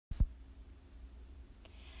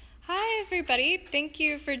everybody. Thank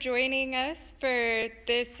you for joining us for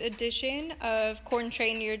this edition of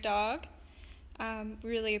Quarantraining Your Dog.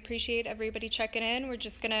 Really appreciate everybody checking in. We're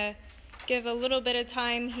just going to give a little bit of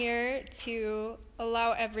time here to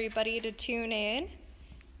allow everybody to tune in.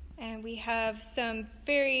 And we have some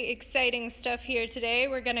very exciting stuff here today.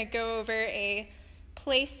 We're going to go over a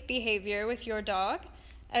place behavior with your dog,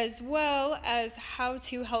 as well as how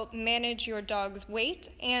to help manage your dog's weight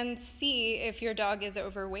and see if your dog is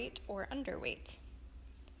overweight or underweight.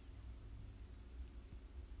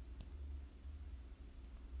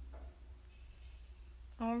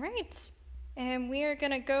 All right, and we are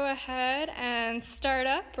going to go ahead and start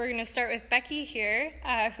up. We're going to start with Becky here,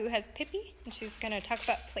 who has Pippi, and she's going to talk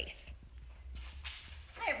about place.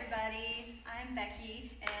 Hi everybody, I'm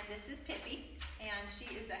Becky, and this is Pippi, and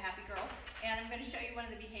she is a happy girl. And I'm going to show you one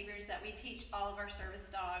of the behaviors that we teach all of our service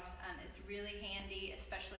dogs. It's really handy,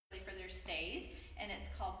 especially for their stays, and it's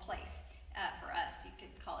called place. For us, you could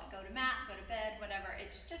call it go to mat, go to bed, whatever.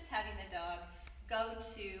 It's just having the dog go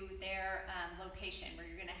to their location where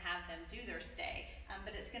you're going to have them do their stay,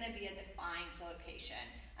 but it's going to be a defined location.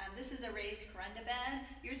 This is a raised corunda bed.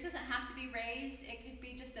 Yours doesn't have to be raised. It could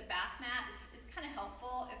be just a bath mat. It's kind of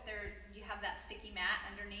helpful if you have that sticky mat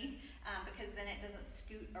underneath, because then it doesn't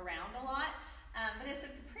scoot around a lot. But it's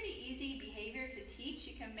a pretty easy behavior to teach.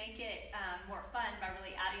 You can make it more fun by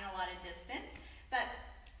really adding a lot of distance. But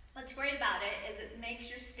what's great about it is it makes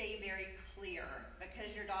your stay very clear,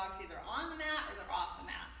 because your dog's either on the mat or they're off the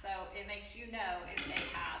mat. So it makes you know if they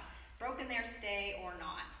have broken their stay or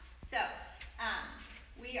not. So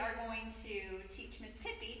we are going to teach Miss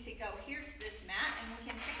Pippi to go here to this mat, and we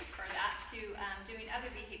can transfer that to doing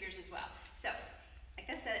other behaviors as well. So, like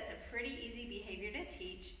I said, it's a pretty easy behavior to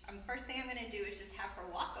teach. First thing I'm going to do is just have her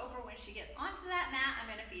walk over. When she gets onto that mat, I'm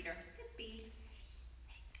going to feed her. Pippi.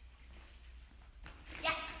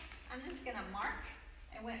 Yes, I'm just going to mark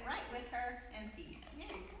and went right with her and feed.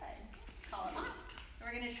 Very good. Call it off. And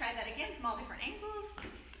we're going to try that again from all different angles.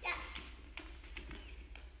 Yes.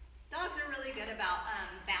 Dogs are really good about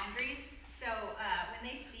boundaries, so when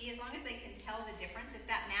they see, as long as they can tell the difference, if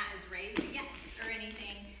that mat is raised, yes, or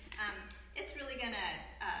anything, it's really going to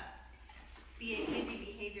be an easy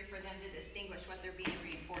behavior for them to distinguish what they're being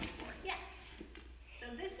reinforced for. Yes. So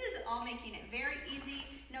this is all making it very easy.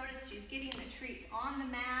 Notice she's getting the treats on the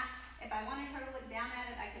mat. If I wanted her to look down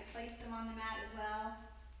at it, I could place them on the mat as well.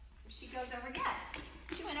 If she goes over, yes.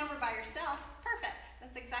 She went over by herself. Perfect.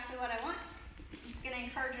 That's exactly what I want. I'm just going to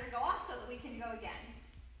encourage her to go off so that we can go again.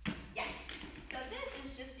 Yes. So this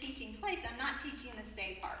is just teaching place. I'm not teaching the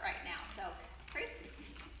stay part right now. So, great.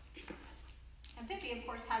 And Pippi, of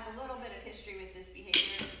course, has a little bit of history with this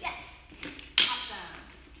behavior. Yes. Awesome.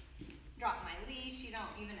 Drop my leash. You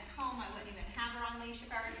don't even at home, I wouldn't even have her on leash if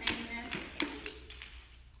I were training this.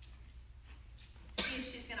 See if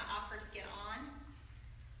she's going to offer to get on.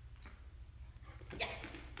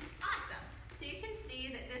 Yes. Awesome. So you can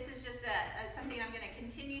see that this is just something I'm going to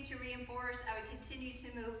continue to reinforce. I would continue to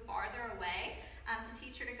move farther away to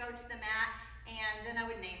teach her to go to the mat, and then I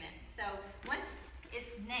would name it. So once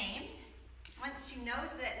it's named, once she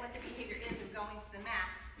knows that what the behavior is of going to the mat,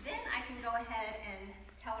 then I can go ahead and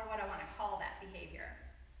tell her what I want to call that behavior.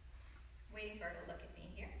 Waiting for her to look at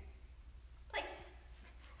me here. Place.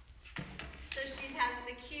 So she has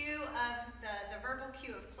the cue of the verbal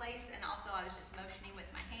cue of place, and also I was just motioning with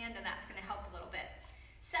my hand, and that's going to help a little bit.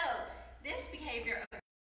 So this behavior of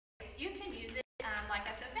place, you can use it like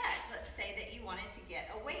at the vet. Let's say that you wanted to get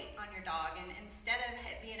a weight on your dog, and instead of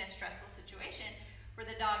it being a stressful situation where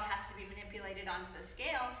the dog has to be manipulated onto the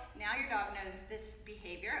scale, now your dog knows this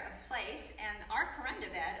behavior of place, and our corunda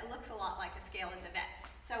bed, it looks a lot like a scale at the vet.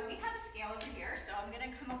 So we have a scale over here, so I'm going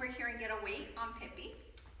to come over here and get a weight on Pippi.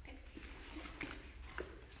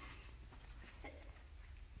 Sit.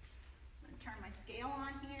 I'm going to turn my scale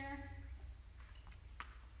on here.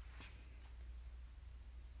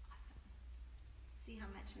 Awesome. See how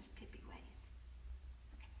much Miss Pippi weighs.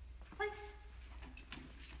 Okay. Place.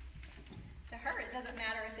 To her, it doesn't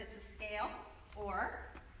matter if it's a scale or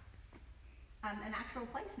an actual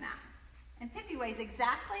placemat. And Pippi weighs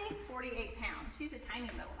exactly 48 pounds. She's a tiny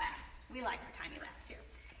little lab. We like our tiny labs here.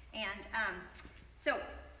 And so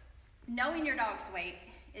knowing your dog's weight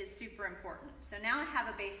is super important. So now I have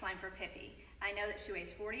a baseline for Pippi. I know that she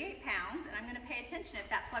weighs 48 pounds, and I'm going to pay attention if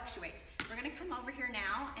that fluctuates. We're going to come over here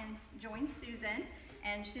now and join Susan,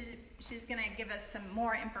 and she's going to give us some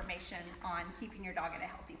more information on keeping your dog at a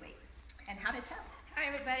healthy weight and how to tell. Hi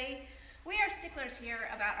everybody. We are sticklers here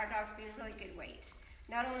about our dogs being really good weight.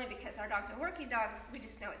 Not only because our dogs are working dogs, we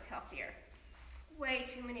just know it's healthier. Way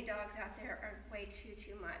too many dogs out there are way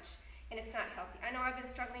too much. and it's not healthy. I know I've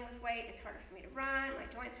been struggling with weight. It's harder for me to run. My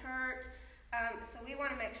joints hurt. So we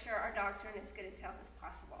want to make sure our dogs are in as good as health as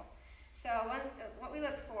possible. So what we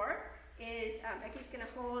look for is Becky's going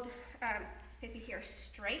to hold Pippi here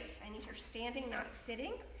straight. I need her standing, not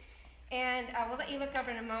sitting. And we'll let you look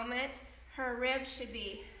over in a moment. Her ribs should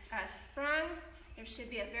be sprung. There should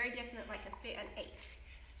be a very definite, like an 8.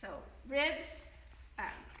 So ribs,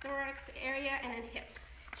 thorax area, and then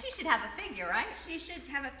hips. She should have a figure, right? She should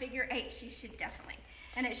have a figure 8. She should definitely.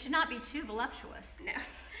 And it should not be too voluptuous. No.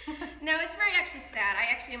 No, it's very actually sad.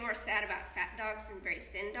 I actually am more sad about fat dogs and very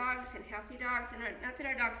thin dogs and healthy dogs. And not that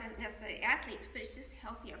our dogs aren't necessarily athletes, but it's just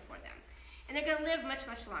healthier for them. And they're going to live much,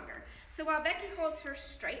 much longer. So while Becky holds her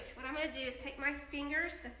straight, what I'm going to do is take my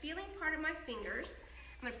fingers, the feeling part of my fingers,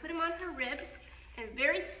 I'm going to put them on her ribs and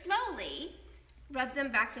very slowly rub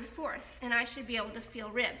them back and forth. And I should be able to feel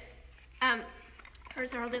ribs.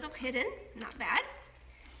 Hers are a little hidden, not bad.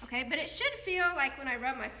 Okay, but it should feel like when I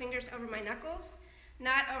rub my fingers over my knuckles,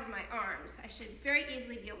 not over my arms. I should very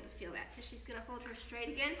easily be able to feel that. So she's going to hold her straight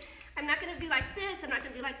again. I'm not going to be like this. I'm not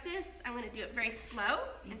going to be like this. I'm going to do it very slow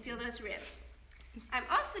and feel those ribs. I'm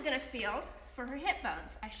also going to feel for her hip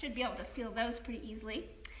bones. I should be able to feel those pretty easily.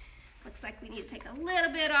 Looks like we need to take a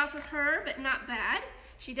little bit off of her, but not bad.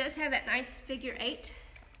 She does have that nice figure 8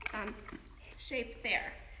 shape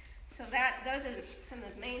there. So those are some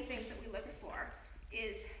of the main things that we look for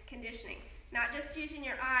is conditioning. Not just using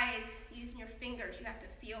your eyes, using your fingers. You have to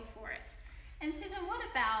feel for it. And Susan, what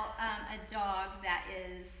about a dog that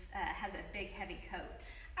has a big, heavy coat?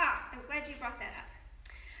 I'm glad you brought that up.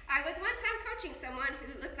 I was one time coaching someone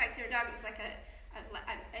who looked like their dog was like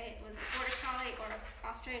it was a border collie or an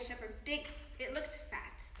Australian shepherd. Big, it looked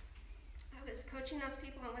fat. I was coaching those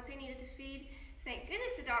people on what they needed to feed. Thank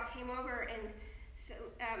goodness the dog came over and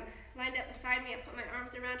lined up beside me. I put my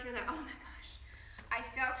arms around her and oh my gosh. I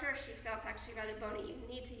felt her. She felt actually rather bony. You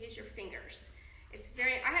need to use your fingers.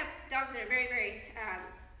 I have dogs that are very, very,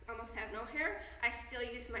 almost have no hair. I still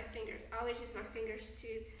use my fingers. I always use my fingers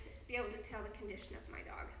to be able to tell the condition of my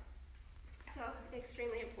dog. So,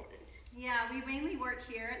 extremely important. Yeah, we mainly work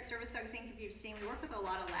here at Service Dogs Inc. If you've seen, we work with a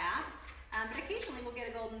lot of labs, but occasionally we'll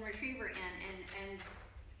get a golden retriever in, and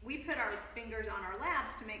we put our fingers on our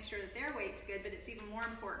labs to make sure that their weight's good, but it's even more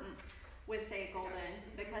important with, say, a golden,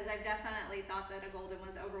 because I've definitely thought that a golden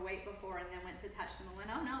was overweight before and then went to touch them and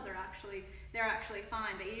went, oh no, they're actually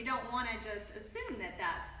fine. But you don't want to just assume that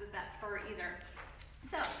that's fur either.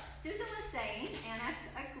 So Susan was saying, and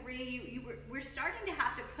I agree, we're starting to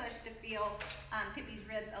have to push to feel Pippi's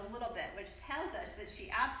ribs a little bit, which tells us that she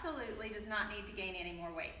absolutely does not need to gain any more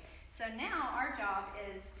weight. So now our job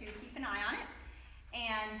is to keep an eye on it.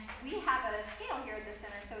 And we have a scale here at the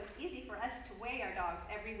center, so it's easy for us to weigh our dogs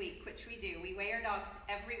every week, which we do. We weigh our dogs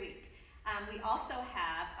every week. We also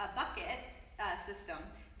have a bucket system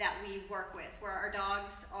that we work with, where our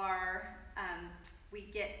dogs are, we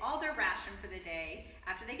get all their ration for the day.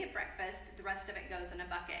 After they get breakfast, the rest of it goes in a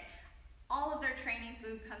bucket. All of their training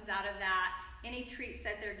food comes out of that. Any treats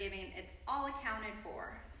that they're giving, it's all accounted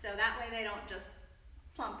for. So that way they don't just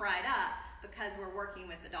plump right up because we're working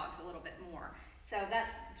with the dogs a little bit more. So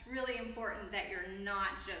it's really important that you're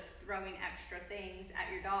not just throwing extra things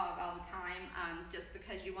at your dog all the time just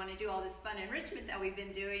because you want to do all this fun enrichment that we've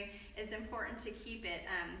been doing. It's important to keep it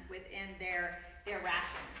within their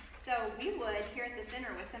ration. So we would, here at the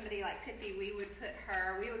center with somebody like Pippi, we would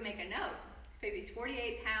make a note. Pippi's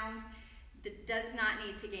 48 pounds, does not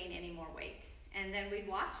need to gain any more weight. And then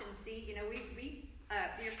we'd watch and see, we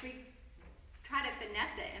try to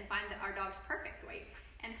finesse it and find our dog's perfect weight.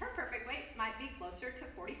 And her perfect weight might be closer to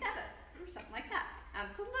 47 or something like that.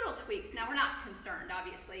 So little tweaks. Now we're not concerned,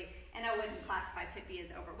 obviously, and I wouldn't classify Pippi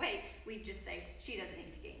as overweight. We'd just say she doesn't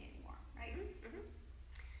need to gain anymore, right? Mm-hmm.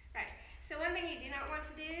 Right. So one thing you do not want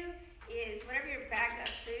to do is whatever your bag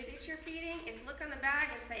of food that you're feeding is look on the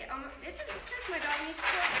bag and say, oh, it says my dog needs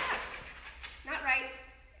 4 cups. Not right.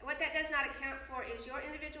 What that does not account for is your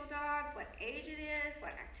individual dog, what age it is,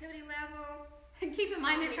 what activity level. And keep in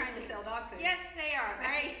mind they're trying to sell dog food. Yes, they are.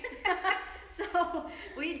 Right? So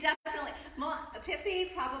we definitely,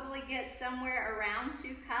 Pippi probably gets somewhere around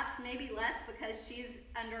 2 cups, maybe less because she's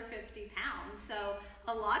under 50 pounds. So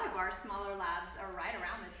a lot of our smaller labs are right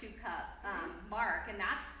around the 2 cup mark. And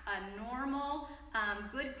that's a normal,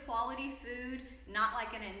 good quality food, not like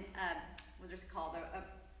what's it called, a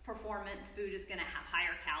performance food is going to have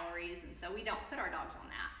higher calories. And so we don't put our dogs on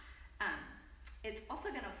that. It's also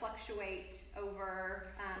going to fluctuate over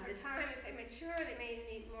the time. As they mature, they may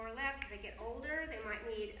need more or less. As they get older, they might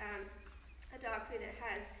need a dog food that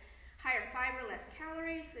has higher fiber, less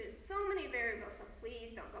calories. There's so many variables, so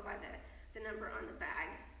please don't go by the number on the bag.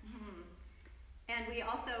 Mm-hmm. we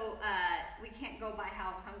also, we can't go by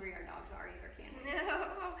how hungry our dogs are either, can we?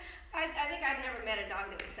 No, I think I've never met a dog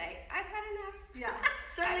that would say, I've had enough. Yeah,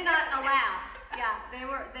 certainly not allowed. Yeah,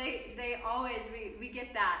 they always, we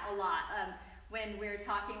get that a lot. When we're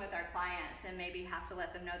talking with our clients and maybe have to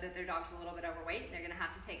let them know that their dog's a little bit overweight, they're gonna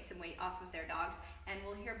have to take some weight off of their dogs, and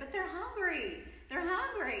we'll hear, but they're hungry,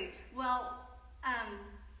 Well,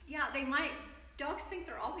 yeah, dogs think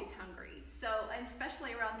they're always hungry. So, and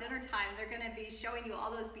especially around dinner time, they're gonna be showing you all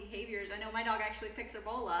those behaviors. I know my dog actually picks her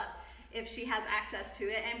bowl up if she has access to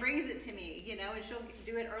it and brings it to me, you know, and she'll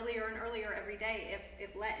do it earlier and earlier every day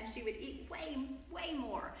and she would eat way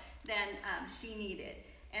more than she needed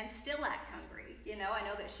and still act hungry. You know, I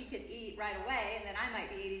know that she could eat right away and then I might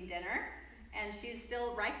be eating dinner and she's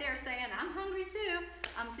still right there saying, I'm hungry too.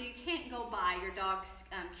 So you can't go by your dog's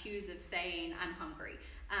cues of saying, I'm hungry.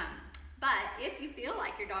 But if you feel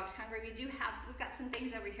like your dog's hungry, we've got some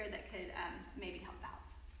things over here that could maybe help out.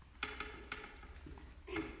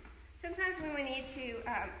 Sometimes when we need to,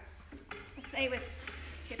 say with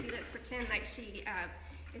Kippy, let's pretend like she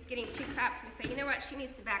is getting 2 cups, we say, you know what, she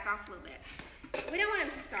needs to back off a little bit. We don't want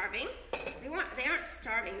them starving. They aren't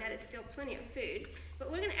starving, that is still plenty of food,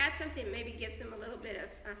 but we're gonna add something that maybe gives them a little bit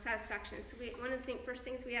of satisfaction. So one of the first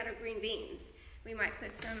things we add are green beans. We might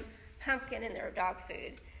put some pumpkin in their dog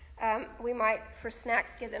food. We might, for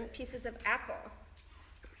snacks, give them pieces of apple.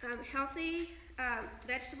 Healthy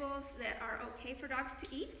vegetables that are okay for dogs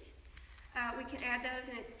to eat. We can add those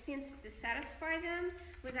and it seems to satisfy them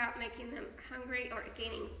without making them hungry or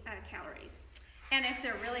gaining calories. And if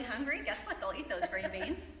they're really hungry, guess what? They'll eat those green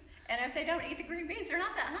beans. And if they don't eat the green beans, they're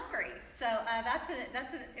not that hungry. So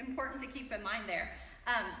that's important to keep in mind there.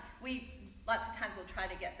 Lots of times we'll try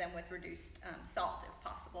to get them with reduced salt if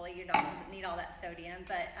possible. Your dog doesn't need all that sodium,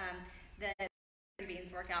 but the green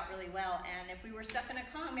beans work out really well. And if we were stuck in a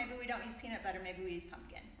Kong, maybe we don't use peanut butter, maybe we use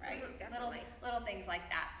pumpkin, right? Little things like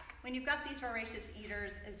that. When you've got these voracious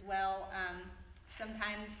eaters as well,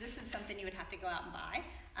 sometimes this is something you would have to go out and buy,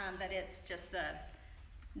 but it's just a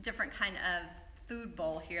different kind of food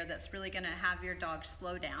bowl here that's really gonna have your dog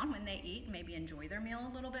slow down when they eat, maybe enjoy their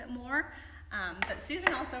meal a little bit more. But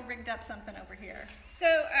Susan also rigged up something over here. So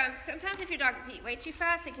sometimes if your dogs eat way too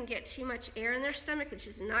fast, they can get too much air in their stomach, which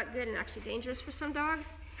is not good and actually dangerous for some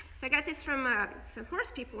dogs. So I got this from some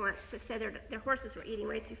horse people once that said their horses were eating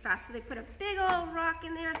way too fast. So they put a big old rock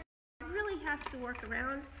in there. So it really has to work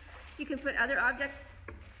around. You can put other objects.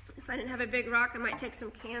 If I didn't have a big rock, I might take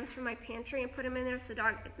some cans from my pantry and put them in there. So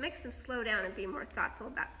it makes them slow down and be more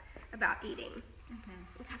thoughtful about eating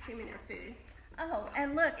and consuming their food. Oh,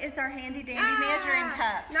 and look, it's our handy dandy measuring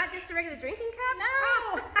cups. Not just a regular drinking cup?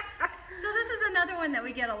 No. So this is another one that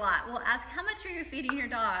we get a lot. We'll ask, how much are you feeding your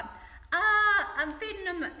dog? I'm feeding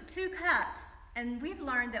them 2 cups. And we've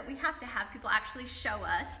learned that we have to have people actually show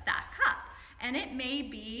us that cup. And it may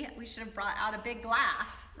be, we should have brought out a big glass,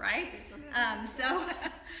 right? So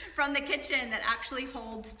from the kitchen that actually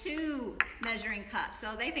holds 2 measuring cups.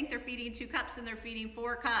 So they think they're feeding 2 cups and they're feeding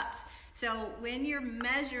 4 cups. So when you're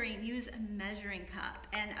measuring, use a measuring cup.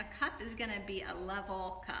 And a cup is gonna be a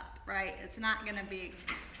level cup, right? It's not gonna be,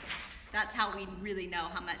 that's how we really know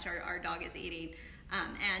how much our dog is eating.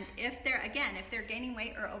 And if they're gaining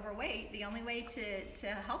weight or overweight, the only way to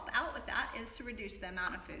help out with that is to reduce the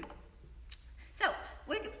amount of food. So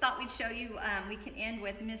we thought we'd show you, we can end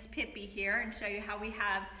with Miss Pippi here and show you how we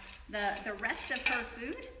have the rest of her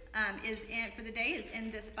food for the day is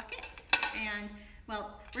in this bucket. And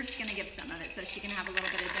well, we're just gonna give some of it so she can have a little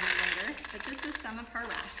bit of dinner later. But this is some of her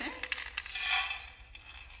ration.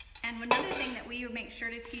 And another thing that we make sure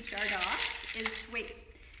to teach our dogs is to wait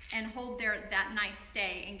and hold that nice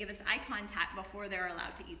stay and give us eye contact before they're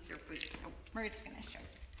allowed to eat their food. So we're just gonna show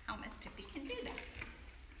you how Miss Pippi can do that.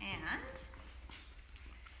 And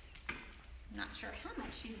I'm not sure how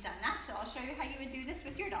much she's done that, so I'll show you how you would do this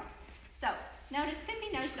with your dogs. So notice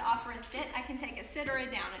Pippi knows to offer a sit. I can take a sit or a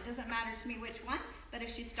down. It doesn't matter to me which one, but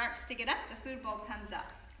if she starts to get up, the food bowl comes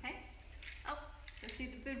up, okay? Oh, so see,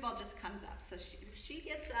 the food bowl just comes up. So if she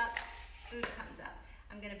gets up, food comes up.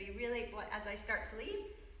 I'm gonna be really, as I start to leave,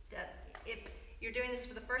 if you're doing this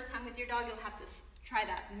for the first time with your dog, you'll have to try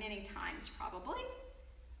that many times probably.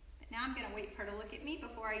 But now I'm gonna wait for her to look at me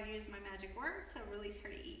before I use my magic word to release her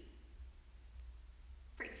to eat.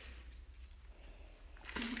 Free.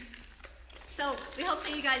 So we hope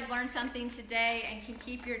that you guys learned something today and can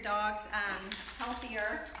keep your dogs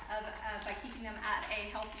healthier by keeping them at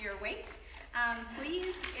a healthier weight.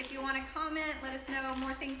 Please, if you want to comment, let us know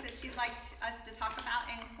more things that you'd like us to talk about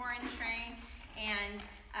in Quarantraining. And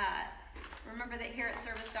remember that here at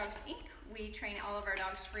Service Dogs Inc., we train all of our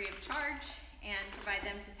dogs free of charge and provide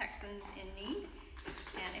them to Texans in need.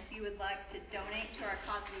 you would like to donate to our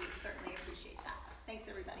cause, we would certainly appreciate that. Thanks,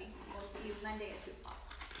 everybody. We'll see you Monday at 2 o'clock.